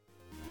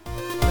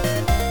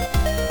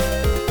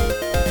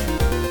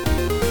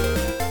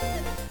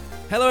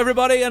Hello,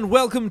 everybody, and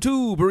welcome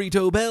to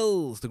Burrito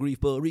Bells, the Grief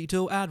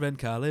Burrito Advent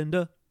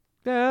Calendar.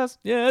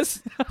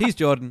 Yes. He's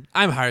Jordan.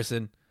 I'm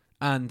Harrison.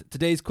 And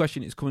today's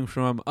question is coming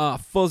from our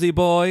fuzzy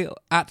boy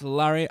at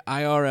Larry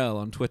IRL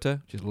on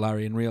Twitter, which is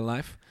Larry in real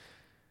life.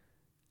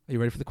 Are you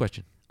ready for the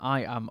question?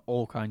 I am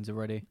all kinds of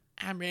ready.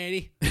 I'm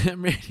ready.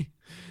 I'm ready.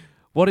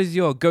 What is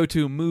your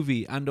go-to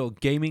movie and or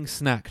gaming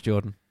snack,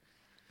 Jordan?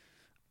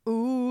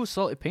 Ooh,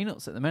 salted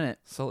peanuts at the minute.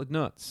 Salted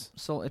nuts.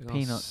 Salted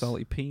peanuts.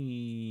 Salty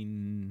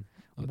peen.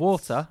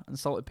 Water and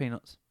salted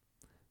peanuts.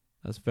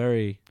 That's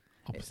very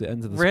opposite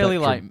ends of the really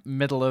spectrum. like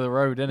middle of the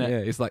road, isn't it? Yeah,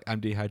 it's like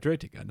I'm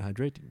dehydrating,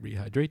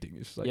 rehydrating.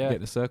 It's just like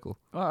getting a circle.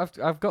 Well,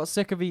 I've got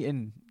sick of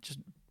eating just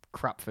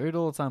crap food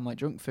all the time, like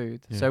junk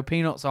food. Yeah. So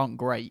peanuts aren't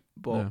great,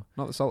 but No,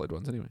 not the salted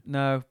ones anyway.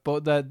 no,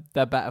 but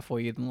they're better for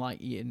you than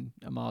like eating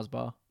a Mars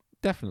bar.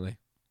 Definitely.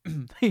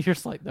 You're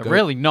just like they're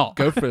really not.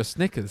 Go for a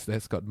Snickers.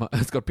 It's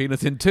got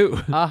peanuts in too.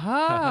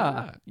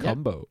 Aha! Yeah.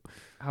 Combo.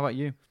 How about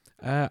you?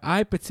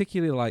 I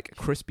particularly like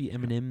crispy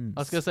M&Ms. I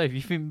was gonna say, if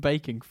you've been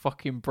baking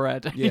fucking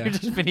bread, Yeah. you've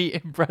just been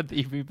eating bread that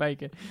you've been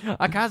baking.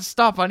 I can't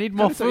stop. I need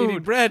more Eating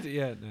food. bread.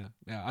 Yeah,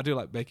 no. I do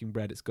like baking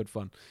bread. It's good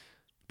fun.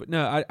 But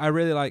no, I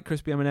really like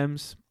crispy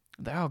M&Ms.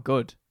 They are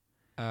good.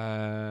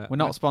 We're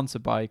not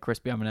sponsored by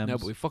Crispy M&Ms. No,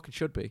 but we fucking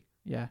should be.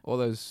 Yeah. All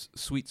those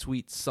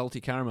sweet, salty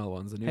caramel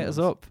ones. The new Hit ones.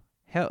 us up.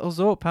 Hit us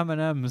up,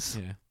 M&Ms.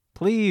 Yeah.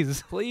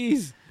 Please.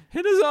 Please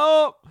hit us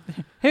up.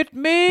 Hit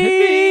me.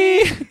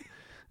 Hit me.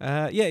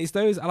 Yeah, it's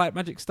those. I like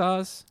Magic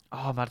Stars.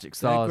 Oh, Magic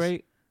They're Stars.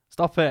 great.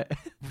 Stop it.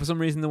 For some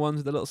reason, the ones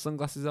with the little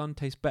sunglasses on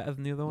taste better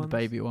than the other The ones.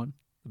 baby one.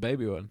 The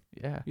baby one.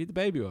 Yeah. You eat the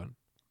baby one.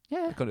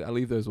 Yeah. I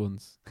leave those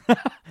ones.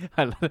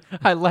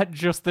 I let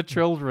just the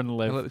children I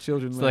live let the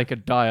children so live. they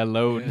could die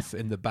alone. Yes,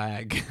 in the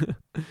bag.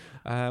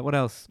 What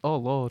else? Oh,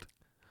 Lord.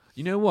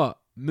 You know what?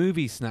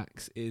 Movie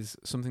snacks is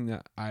something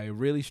that I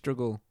really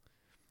struggle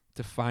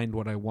to find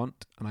what I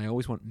want, and I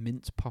always want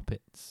mint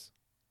poppets.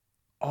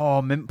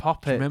 Oh, mint Do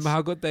poppets. you remember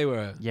how good they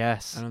were?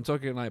 Yes. And I'm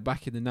talking like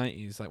back in the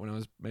 90s, like when I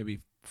was maybe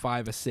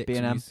 5 or 6.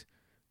 B&M.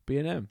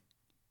 B&M.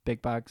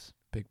 Big bags.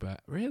 Big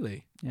bat.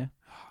 Really? Yeah.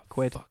 Oh,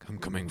 Quid. Fuck, I'm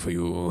coming for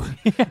you.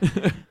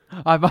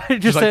 I might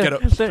just like, get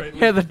up straight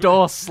hear the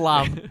door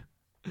slam.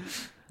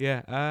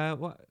 Yeah.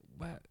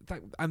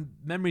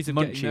 Memories of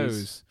Munchies. getting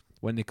those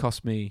when they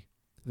cost me,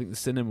 I think the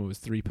cinema was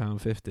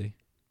 £3.50,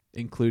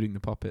 including the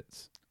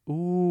poppets.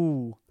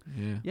 Ooh.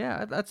 Yeah.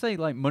 Yeah, I'd say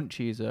like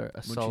munchies are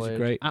Munchies are solid.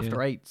 great, After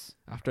yeah. eights.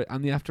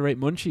 And the After 8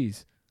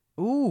 munchies.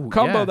 Ooh.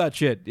 Combo yeah. that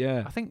shit,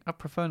 yeah. I think I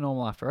prefer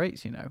normal after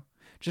eights, you know.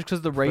 Just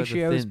because the Prefer the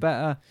ratio is thin.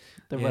 better.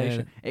 The Yeah.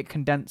 ratio. It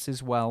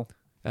condenses well.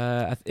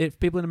 If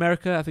people in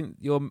America, I think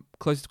your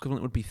closest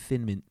equivalent would be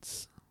Thin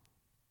Mints.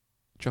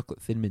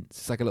 Chocolate Thin Mints.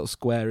 It's like a little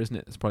square, isn't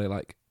it? It's probably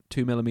like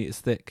 2 millimeters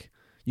thick.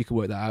 You can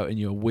work that out in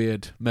your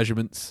weird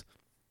measurements.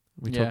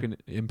 We're talking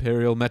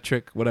imperial,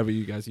 metric, whatever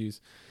you guys use.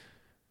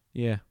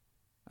 Yeah.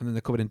 And then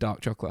they're covered in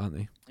dark chocolate, aren't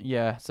they?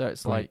 Yeah, so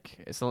it's Right.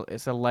 like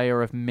it's a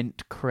layer of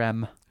mint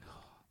creme, Love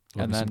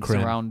and me some then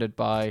creme. surrounded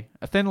by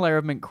a thin layer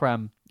of mint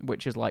creme,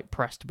 which is like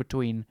pressed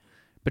betwixt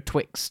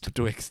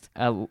Betwixt.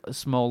 a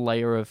small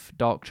layer of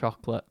dark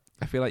chocolate.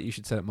 I feel like you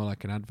should set it more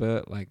like an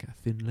advert, like a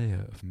thin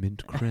layer of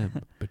mint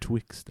creme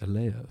betwixt a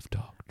layer of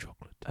dark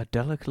chocolate. A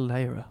delicate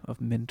layer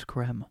of mint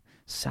creme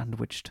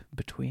sandwiched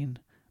between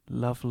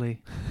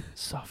lovely,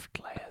 soft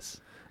layers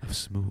Of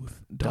smooth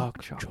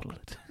dark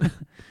chocolate,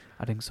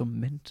 adding some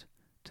mint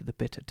to the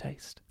bitter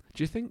taste.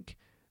 Do you think,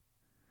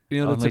 in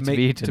order Only to to make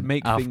be eaten to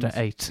make after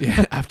things 8.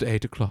 yeah, after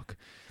 8 o'clock,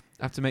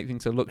 have to make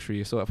things a luxury,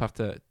 you sort of have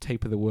to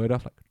taper the word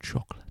off like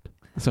chocolate,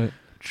 so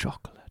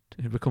Chocolate.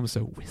 it becomes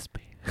so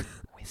wispy.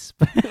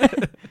 Wisp.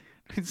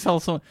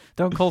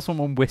 Don't call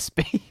someone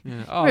wispy.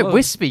 Yeah. Oh, Wait,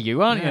 wispy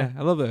you, aren't Yeah,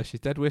 I love her. She's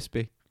dead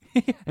wispy.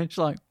 you? And she's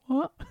like,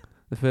 what?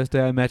 The first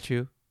day I met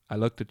you, I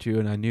looked at you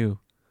and I knew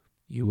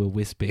you were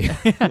wispy.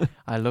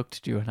 I looked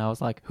at you and I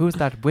was like, who's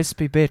that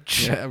wispy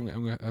bitch? Yeah,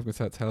 I'm gonna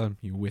start telling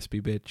you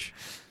wispy bitch.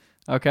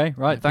 Okay,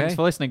 right. Okay. Thanks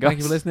for listening, guys. Thank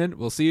you for listening.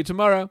 We'll see you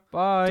tomorrow.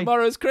 Bye.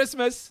 Tomorrow's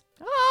Christmas.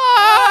 Ah!